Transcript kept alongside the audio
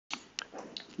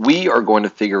we are going to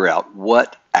figure out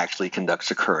what actually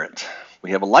conducts a current.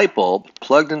 We have a light bulb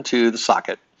plugged into the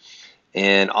socket,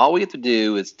 and all we have to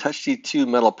do is touch these two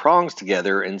metal prongs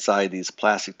together inside these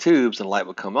plastic tubes and the light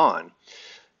will come on.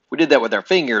 If we did that with our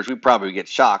fingers, we'd probably get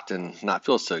shocked and not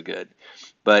feel so good.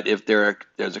 But if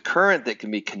there's a current that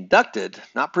can be conducted,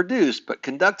 not produced, but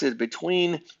conducted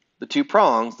between the two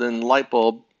prongs, then the light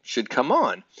bulb should come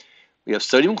on. We have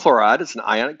sodium chloride, it's an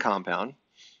ionic compound.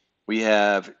 We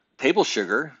have table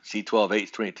sugar,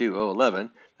 C12H22O11.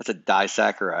 That's a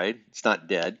disaccharide. It's not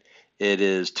dead. It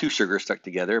is two sugars stuck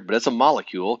together, but it's a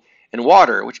molecule. And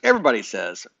water, which everybody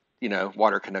says,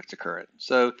 water conducts a current.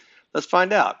 So let's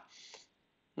find out.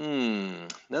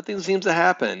 Nothing seems to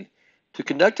happen. To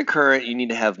conduct a current, you need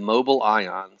to have mobile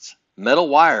ions. Metal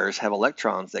wires have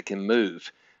electrons that can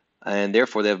move, and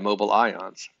therefore they have mobile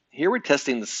ions. Here we're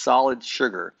testing the solid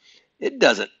sugar.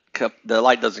 The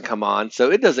light doesn't come on, so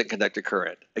it doesn't conduct a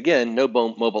current. Again, no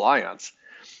mobile ions.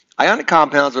 Ionic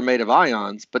compounds are made of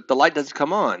ions, but the light doesn't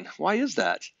come on. Why is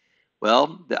that?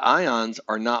 Well, the ions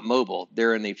are not mobile.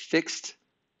 They're in a fixed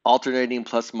alternating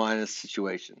plus minus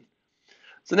situation.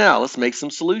 So now let's make some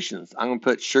solutions. I'm going to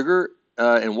put sugar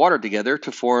and water together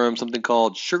to form something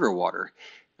called sugar water.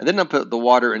 And then I'll put the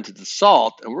water into the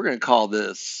salt, and we're going to call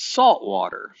this salt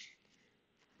water.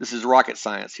 This is rocket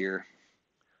science here.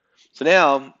 So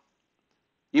now,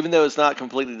 even though it's not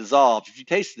completely dissolved, if you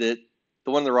tasted it,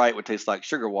 the one on the right would taste like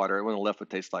sugar water, and the one on the left would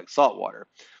taste like salt water.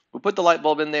 We put the light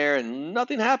bulb in there, and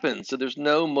nothing happens, so there's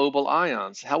no mobile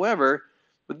ions. However,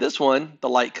 with this one, the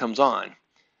light comes on.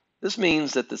 This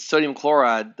means that the sodium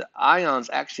chloride, the ions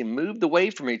actually moved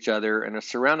away from each other and are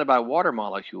surrounded by water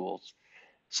molecules.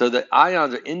 So the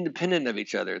ions are independent of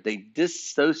each other. They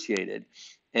dissociated.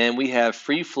 And we have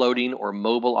free-floating or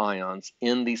mobile ions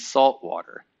in the salt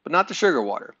water, but not the sugar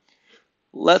water.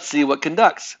 Let's see what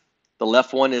conducts. The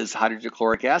left one is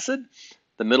hydrochloric acid.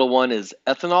 The middle one is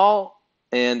ethanol.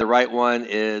 And the right one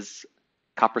is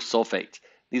copper sulfate.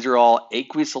 These are all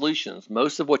aqueous solutions.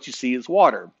 Most of what you see is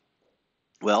water.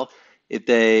 Well, if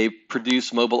they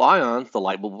produce mobile ions, the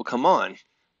light bulb will come on.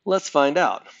 Let's find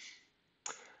out.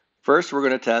 First, we're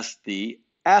going to test the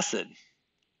acid,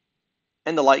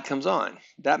 and the light comes on.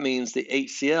 That means the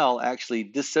HCl actually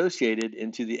dissociated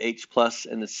into the H plus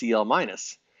and the Cl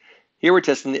minus. Here we're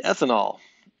testing the ethanol.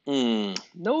 No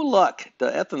luck.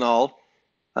 The ethanol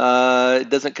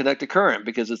doesn't conduct a current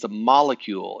because it's a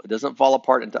molecule. It doesn't fall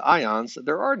apart into ions.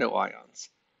 There are no ions.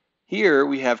 Here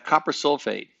we have copper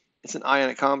sulfate. It's an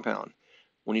ionic compound.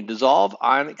 When you dissolve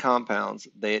ionic compounds,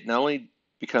 they not only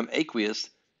become aqueous,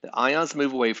 the ions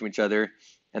move away from each other,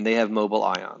 and they have mobile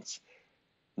ions.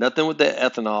 Nothing with the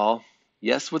ethanol,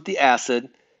 yes with the acid,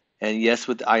 and yes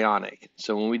with the ionic.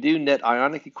 So when we do net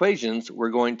ionic equations, we're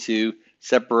going to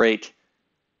separate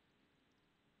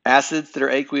acids that are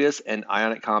aqueous and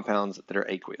ionic compounds that are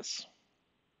aqueous.